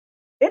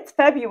It's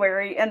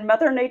February, and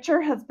Mother Nature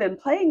has been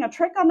playing a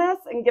trick on us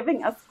and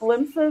giving us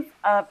glimpses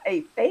of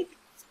a fake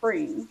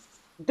spring.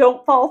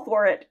 Don't fall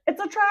for it. It's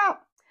a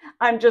trap.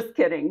 I'm just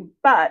kidding.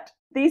 But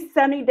these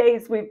sunny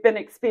days we've been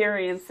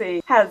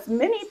experiencing has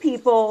many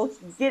people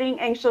getting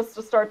anxious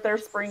to start their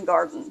spring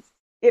garden.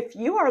 If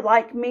you are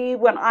like me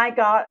when I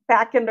got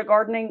back into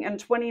gardening in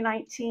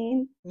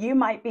 2019, you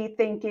might be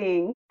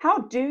thinking, how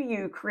do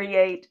you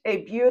create a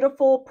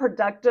beautiful,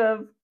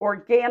 productive,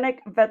 organic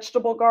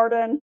vegetable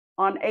garden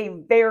on a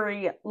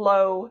very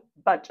low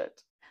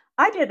budget?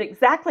 I did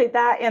exactly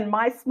that in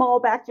my small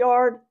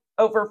backyard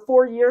over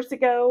 4 years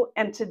ago,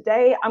 and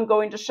today I'm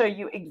going to show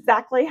you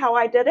exactly how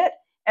I did it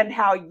and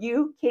how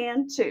you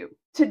can too.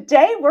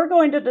 Today we're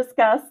going to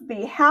discuss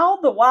the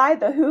how, the why,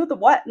 the who, the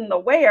what, and the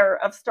where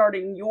of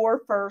starting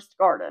your first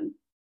garden.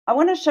 I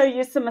want to show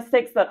you some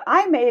mistakes that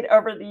I made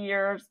over the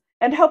years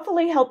and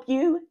hopefully help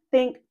you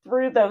think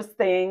through those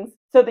things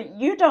so that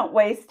you don't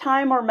waste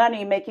time or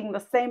money making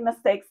the same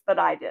mistakes that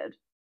I did.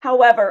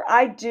 However,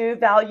 I do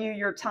value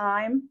your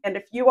time, and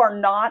if you are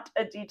not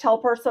a detail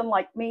person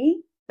like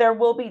me, there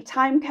will be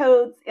time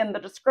codes in the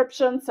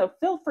description, so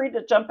feel free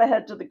to jump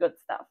ahead to the good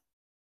stuff.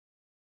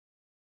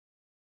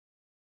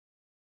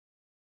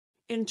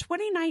 In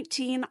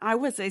 2019, I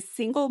was a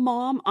single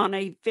mom on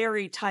a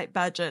very tight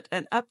budget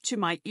and up to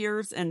my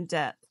ears in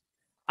debt.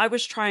 I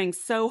was trying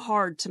so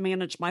hard to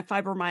manage my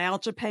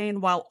fibromyalgia pain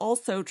while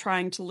also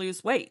trying to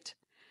lose weight.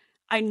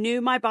 I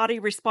knew my body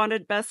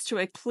responded best to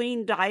a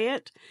clean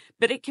diet,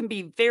 but it can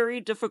be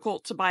very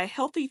difficult to buy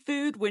healthy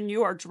food when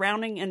you are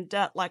drowning in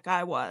debt like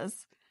I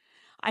was.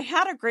 I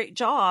had a great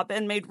job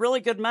and made really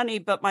good money,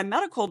 but my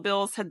medical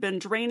bills had been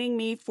draining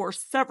me for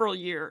several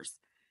years.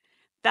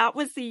 That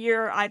was the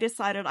year I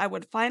decided I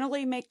would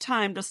finally make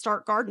time to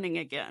start gardening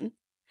again.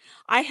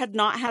 I had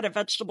not had a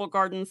vegetable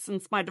garden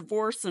since my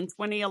divorce in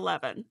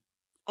 2011,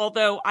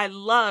 although I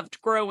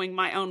loved growing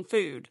my own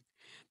food.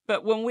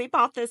 But when we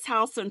bought this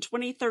house in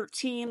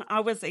 2013,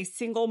 I was a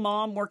single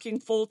mom working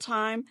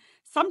full-time,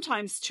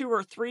 sometimes 2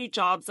 or 3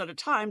 jobs at a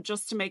time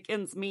just to make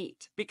ends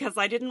meet, because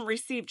I didn't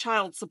receive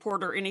child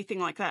support or anything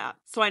like that.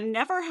 So I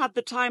never had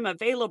the time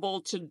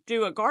available to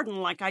do a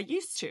garden like I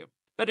used to.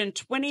 But in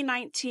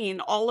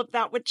 2019, all of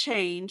that would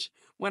change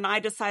when I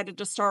decided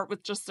to start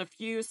with just a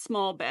few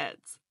small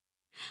beds.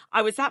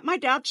 I was at my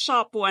dad's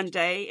shop one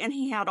day, and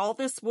he had all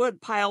this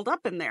wood piled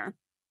up in there.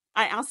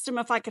 I asked him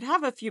if I could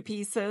have a few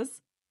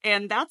pieces,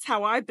 and that's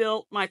how I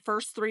built my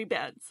first 3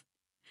 beds.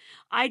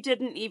 I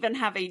didn't even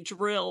have a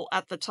drill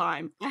at the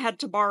time. I had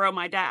to borrow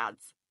my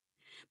dad's.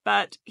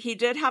 But he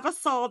did have a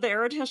saw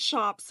there at his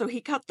shop, so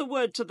he cut the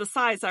wood to the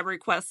size I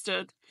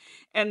requested,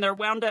 and there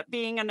wound up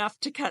being enough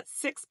to cut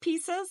 6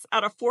 pieces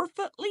at a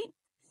 4-foot length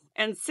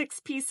and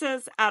 6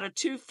 pieces at a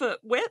 2-foot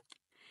width,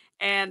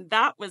 and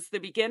that was the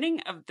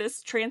beginning of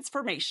this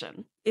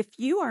transformation. If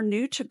you are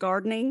new to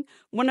gardening,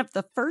 one of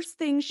the first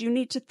things you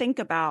need to think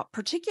about,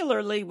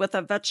 particularly with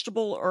a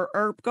vegetable or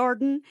herb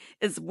garden,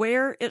 is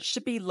where it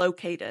should be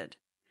located.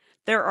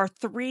 There are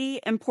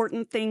 3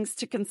 important things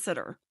to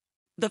consider.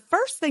 The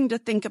first thing to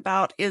think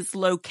about is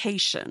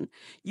location.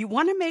 You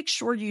want to make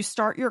sure you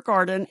start your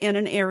garden in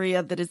an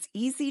area that is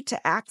easy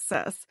to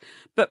access,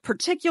 but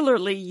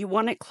particularly you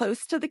want it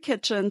close to the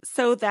kitchen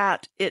so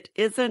that it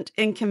isn't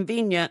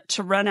inconvenient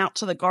to run out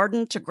to the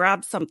garden to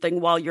grab something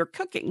while you're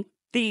cooking.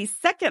 The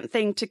second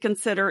thing to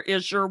consider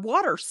is your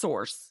water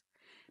source.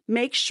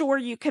 Make sure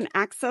you can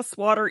access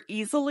water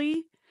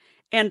easily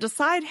and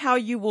decide how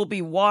you will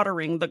be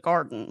watering the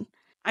garden.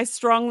 I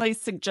strongly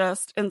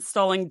suggest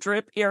installing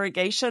drip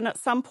irrigation at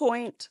some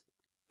point,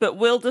 but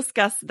we'll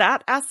discuss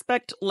that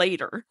aspect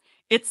later.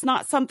 It's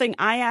not something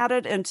I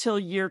added until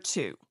year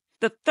 2.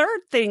 The third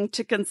thing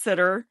to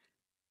consider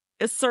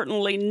is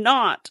certainly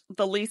not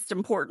the least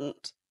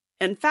important.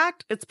 In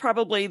fact, it's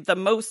probably the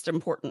most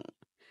important.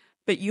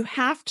 But you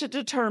have to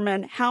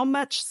determine how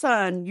much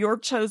sun your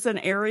chosen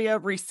area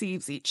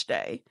receives each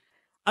day.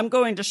 I'm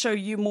going to show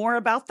you more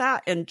about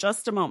that in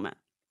just a moment.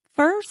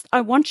 First,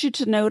 I want you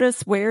to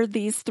notice where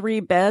these 3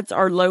 beds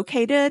are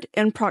located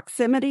in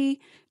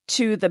proximity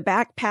to the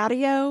back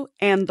patio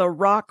and the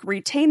rock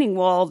retaining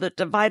wall that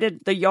divided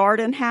the yard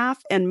in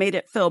half and made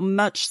it feel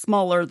much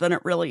smaller than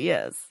it really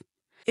is.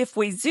 If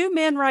we zoom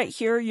in right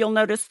here, you'll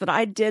notice that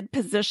I did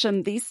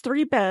position these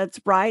 3 beds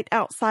right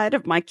outside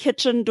of my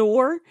kitchen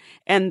door,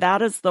 and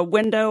that is the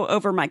window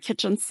over my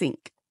kitchen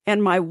sink.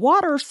 And my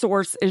water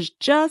source is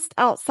just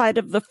outside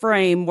of the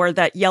frame where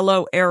that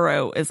yellow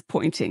arrow is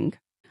pointing.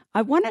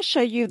 I want to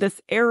show you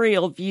this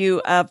aerial view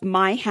of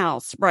my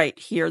house right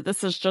here.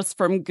 This is just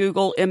from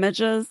Google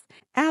Images.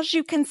 As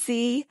you can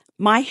see,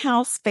 my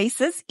house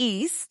faces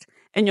east,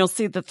 and you'll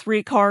see the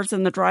 3 cars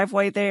in the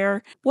driveway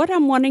there. What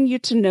I'm wanting you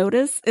to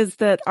notice is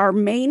that our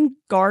main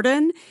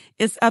garden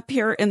is up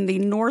here in the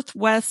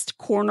northwest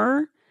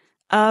corner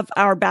of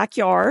our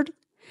backyard.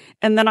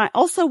 And then I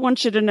also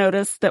want you to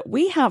notice that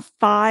we have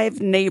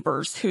 5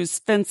 neighbors whose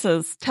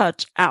fences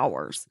touch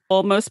ours.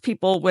 Well, most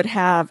people would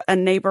have a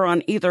neighbor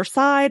on either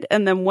side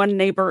and then one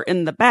neighbor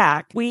in the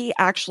back. We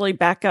actually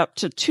back up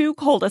to 2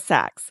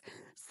 cul-de-sacs.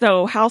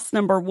 So house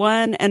number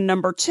 1 and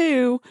number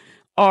 2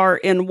 are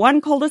in one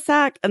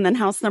cul-de-sac, and then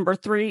house number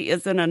 3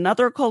 is in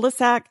another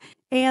cul-de-sac,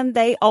 and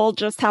they all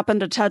just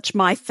happen to touch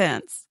my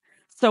fence.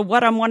 So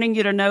what I'm wanting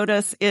you to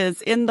notice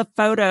is in the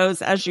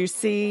photos, as you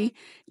see,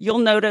 you'll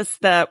notice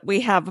that we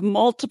have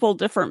multiple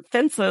different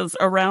fences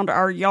around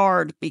our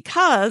yard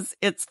because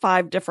it's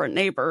 5 different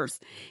neighbors.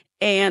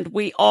 And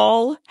we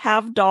all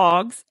have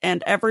dogs,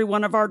 and every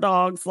one of our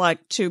dogs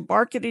like to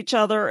bark at each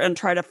other and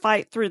try to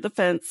fight through the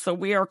fence. So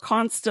we are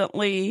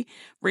constantly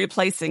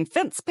replacing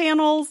fence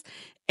panels,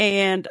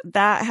 and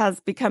that has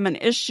become an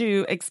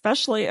issue,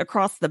 especially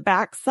across the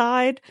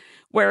backside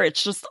where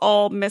it's just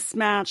all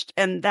mismatched.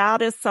 And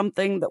that is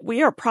something that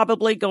we are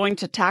probably going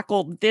to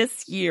tackle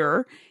this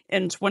year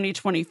in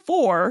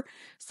 2024.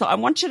 So I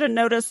want you to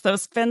notice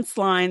those fence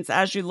lines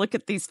as you look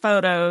at these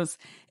photos,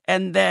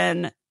 and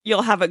then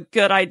you'll have a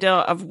good idea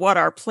of what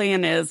our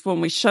plan is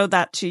when we show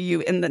that to you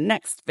in the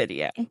next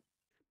video.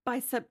 By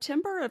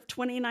September of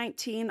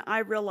 2019, I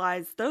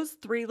realized those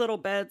 3 little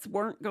beds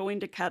weren't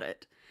going to cut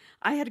it.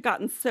 I had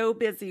gotten so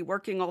busy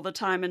working all the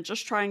time and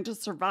just trying to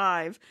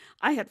survive,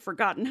 I had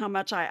forgotten how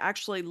much I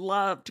actually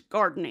loved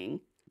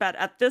gardening. But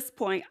at this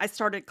point, I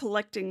started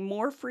collecting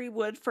more free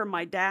wood from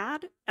my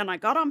dad, and I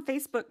got on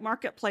Facebook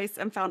Marketplace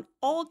and found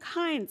all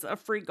kinds of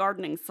free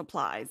gardening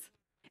supplies.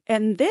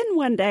 And then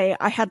one day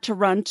I had to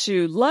run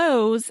to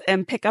Lowe's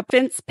and pick up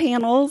fence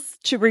panels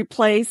to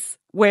replace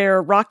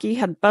where Rocky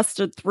had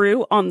busted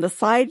through on the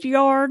side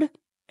yard.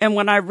 And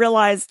when I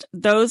realized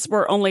those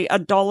were only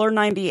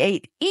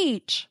 $1.98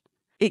 each,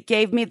 it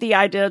gave me the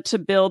idea to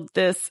build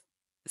this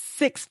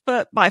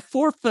 6-foot by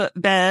 4-foot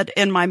bed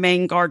in my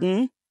main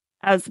garden,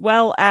 as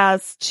well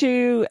as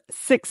 2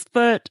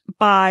 6-foot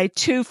by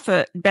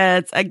 2-foot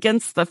beds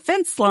against the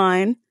fence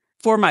line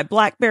for my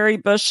blackberry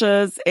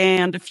bushes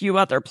and a few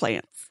other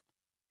plants.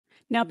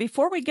 Now,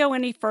 before we go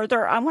any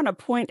further, I want to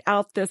point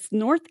out this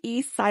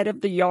northeast side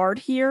of the yard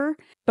here.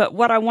 But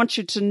what I want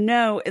you to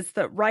know is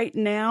that right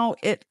now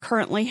it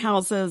currently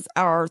houses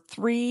our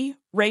 3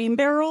 rain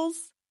barrels,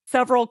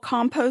 several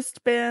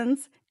compost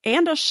bins,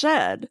 and a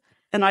shed.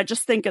 And I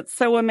just think it's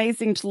so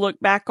amazing to look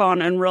back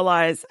on and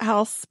realize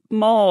how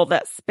small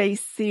that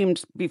space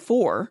seemed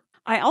before.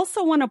 I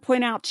also want to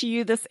point out to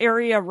you this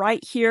area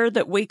right here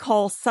that we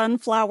call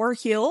Sunflower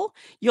Hill.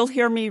 You'll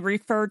hear me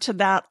refer to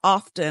that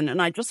often,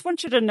 and I just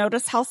want you to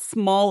notice how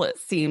small it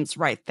seems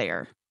right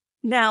there.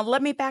 Now,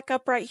 let me back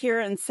up right here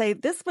and say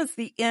this was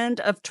the end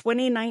of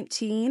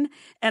 2019,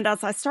 and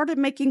as I started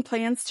making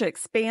plans to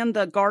expand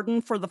the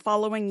garden for the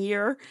following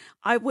year,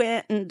 I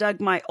went and dug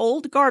my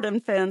old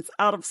garden fence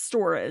out of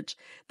storage.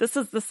 This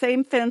is the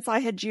same fence I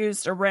had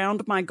used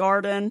around my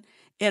garden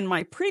in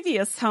my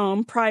previous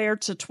home prior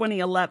to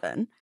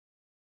 2011.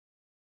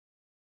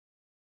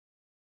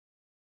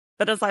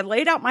 But as I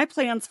laid out my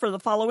plans for the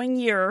following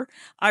year,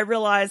 I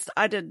realized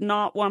I did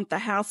not want the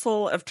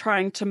hassle of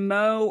trying to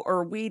mow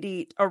or weed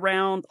eat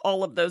around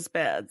all of those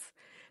beds.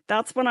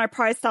 That's when I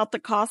priced out the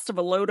cost of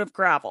a load of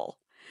gravel.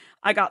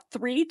 I got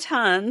 3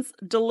 tons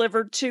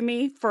delivered to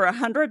me for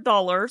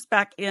 $100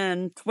 back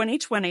in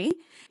 2020.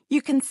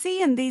 You can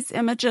see in these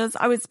images,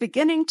 I was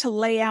beginning to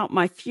lay out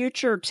my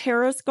future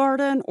terrace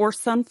garden or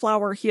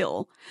sunflower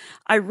hill.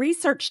 I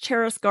researched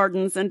terrace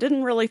gardens and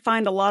didn't really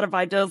find a lot of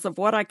ideas of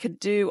what I could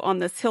do on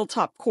this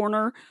hilltop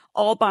corner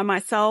all by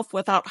myself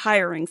without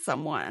hiring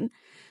someone.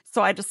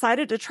 So I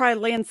decided to try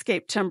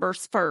landscape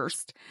timbers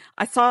first.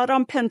 I saw it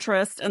on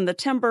Pinterest and the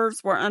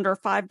timbers were under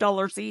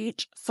 $5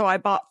 each, so I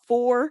bought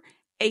 4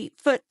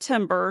 8-foot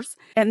timbers,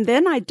 and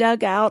then I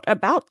dug out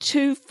about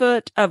 2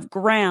 foot of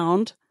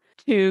ground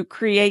to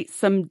create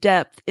some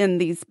depth in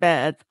these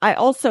beds. I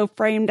also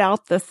framed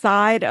out the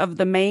side of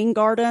the main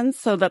garden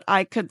so that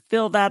I could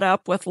fill that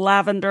up with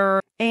lavender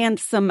and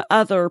some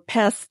other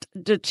pest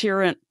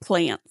deterrent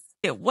plants.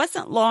 It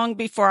wasn't long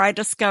before I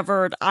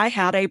discovered I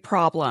had a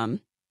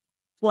problem.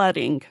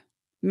 Flooding.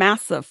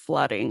 Massive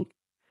flooding.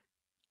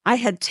 I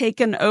had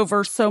taken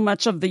over so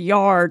much of the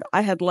yard,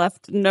 I had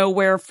left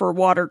nowhere for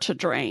water to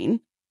drain.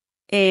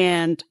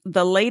 And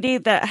the lady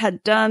that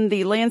had done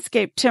the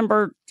landscape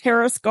timber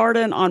terrace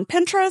garden on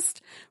Pinterest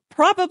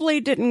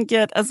probably didn't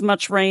get as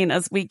much rain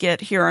as we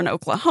get here in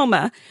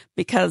Oklahoma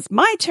because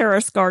my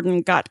terrace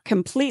garden got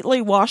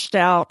completely washed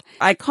out.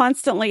 I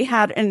constantly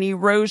had an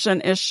erosion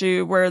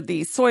issue where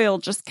the soil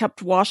just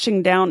kept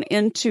washing down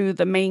into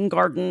the main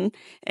garden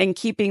and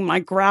keeping my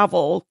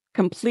gravel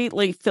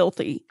completely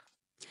filthy.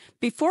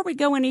 Before we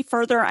go any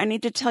further, I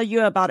need to tell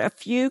you about a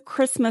few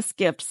Christmas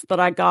gifts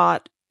that I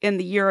got in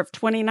the year of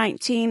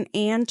 2019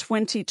 and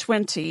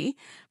 2020.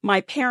 My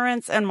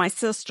parents and my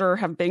sister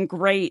have been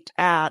great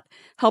at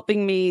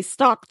helping me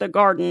stock the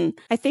garden.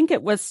 I think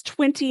it was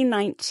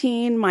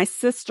 2019, my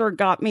sister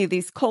got me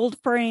these cold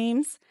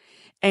frames,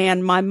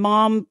 and my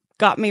mom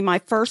got me my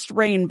first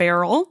rain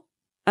barrel.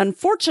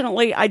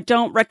 Unfortunately, I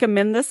don't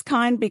recommend this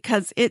kind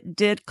because it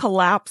did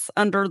collapse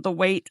under the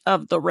weight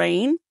of the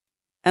rain,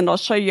 and I'll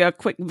show you a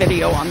quick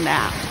video on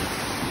that.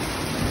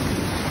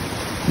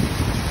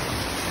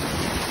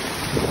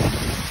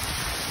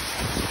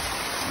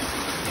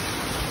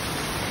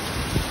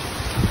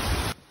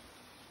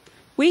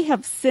 We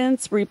have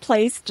since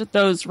replaced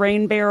those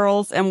rain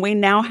barrels, and we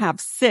now have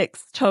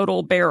 6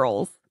 total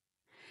barrels.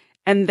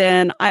 And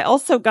then I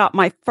also got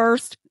my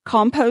first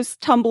compost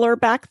tumbler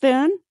back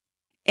then.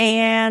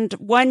 And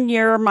one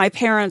year, my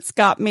parents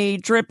got me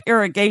drip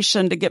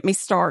irrigation to get me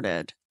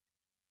started.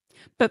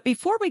 But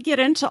before we get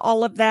into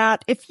all of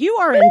that, if you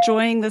are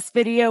enjoying this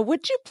video,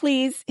 would you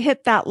please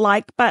hit that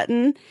like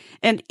button?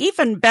 And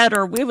even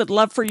better, we would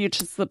love for you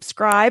to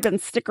subscribe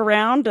and stick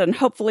around and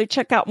hopefully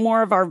check out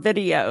more of our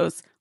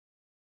videos.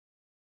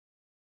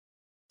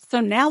 So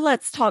now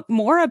let's talk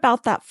more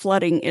about that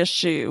flooding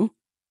issue.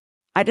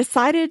 I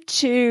decided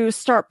to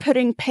start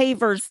putting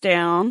pavers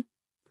down.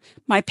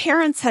 My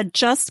parents had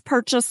just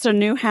purchased a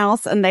new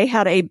house and they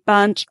had a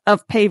bunch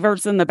of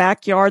pavers in the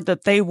backyard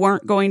that they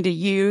weren't going to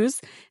use.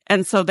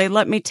 And so they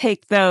let me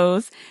take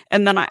those.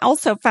 And then I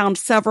also found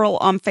several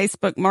on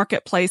Facebook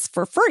Marketplace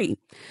for free.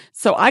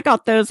 So I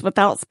got those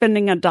without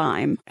spending a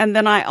dime. And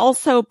then I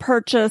also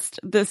purchased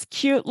this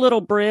cute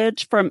little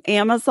bridge from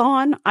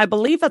Amazon. I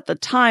believe at the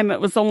time it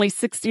was only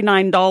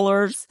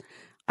 $69.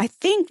 I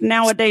think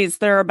nowadays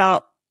they're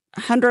about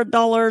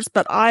 $100,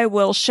 but I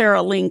will share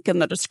a link in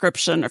the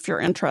description if you're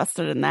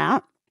interested in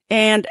that.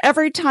 And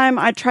every time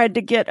I tried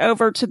to get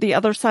over to the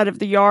other side of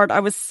the yard,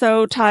 I was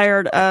so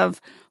tired of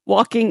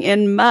walking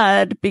in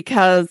mud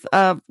because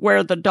of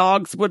where the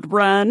dogs would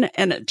run,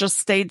 and it just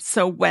stayed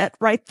so wet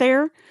right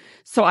there.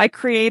 So I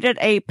created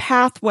a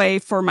pathway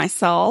for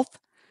myself.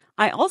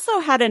 I also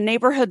had a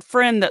neighborhood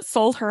friend that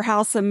sold her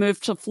house and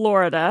moved to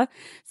Florida.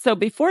 So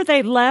before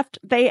they left,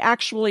 they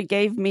actually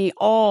gave me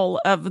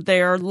all of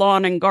their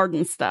lawn and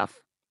garden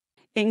stuff,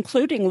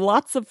 including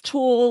lots of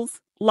tools,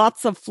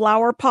 lots of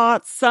flower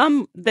pots,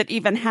 some that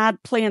even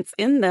had plants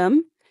in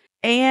them,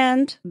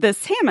 and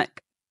this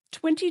hammock.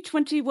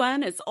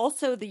 2021 is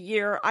also the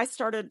year I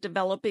started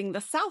developing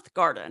the South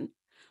Garden.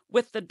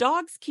 With the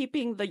dogs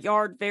keeping the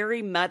yard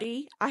very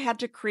muddy, I had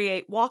to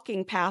create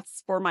walking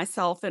paths for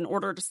myself in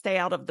order to stay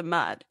out of the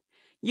mud.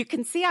 You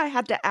can see I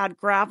had to add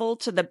gravel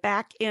to the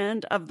back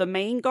end of the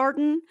main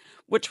garden,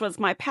 which was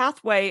my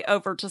pathway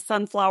over to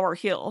Sunflower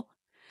Hill.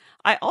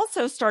 I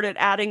also started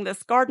adding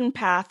this garden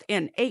path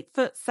in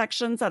 8-foot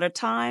sections at a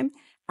time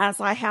as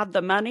I had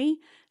the money,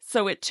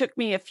 so it took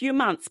me a few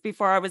months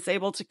before I was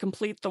able to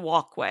complete the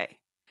walkway.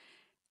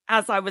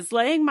 As I was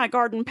laying my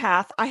garden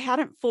path, I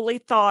hadn't fully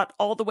thought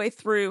all the way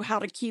through how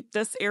to keep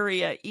this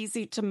area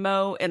easy to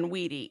mow and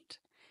weed eat.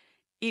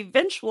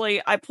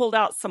 Eventually, I pulled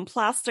out some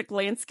plastic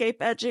landscape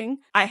edging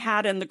I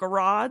had in the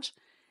garage,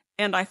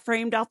 and I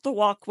framed out the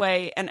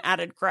walkway and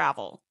added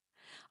gravel.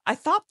 I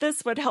thought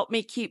this would help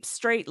me keep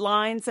straight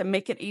lines and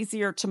make it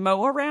easier to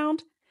mow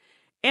around,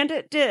 and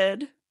it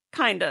did,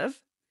 kind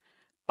of.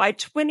 By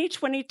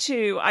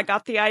 2022, I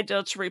got the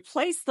idea to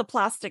replace the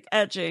plastic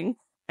edging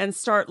and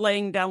start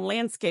laying down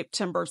landscape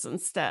timbers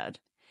instead.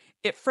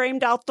 It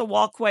framed out the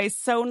walkway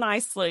so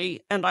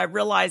nicely, and I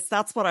realized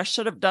that's what I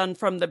should have done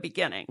from the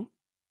beginning.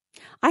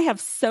 I have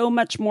so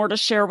much more to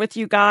share with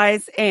you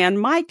guys, and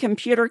my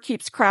computer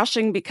keeps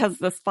crashing because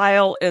this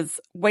file is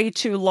way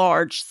too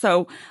large,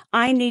 so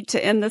I need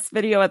to end this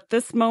video at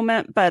this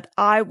moment, but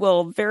I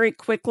will very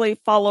quickly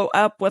follow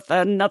up with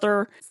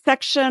another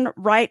section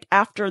right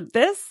after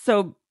this,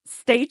 so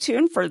stay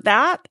tuned for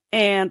that,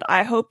 and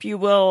I hope you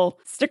will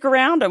stick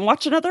around and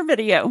watch another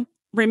video.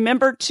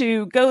 Remember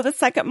to go the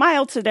second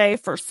mile today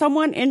for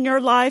someone in your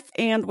life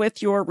and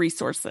with your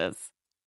resources.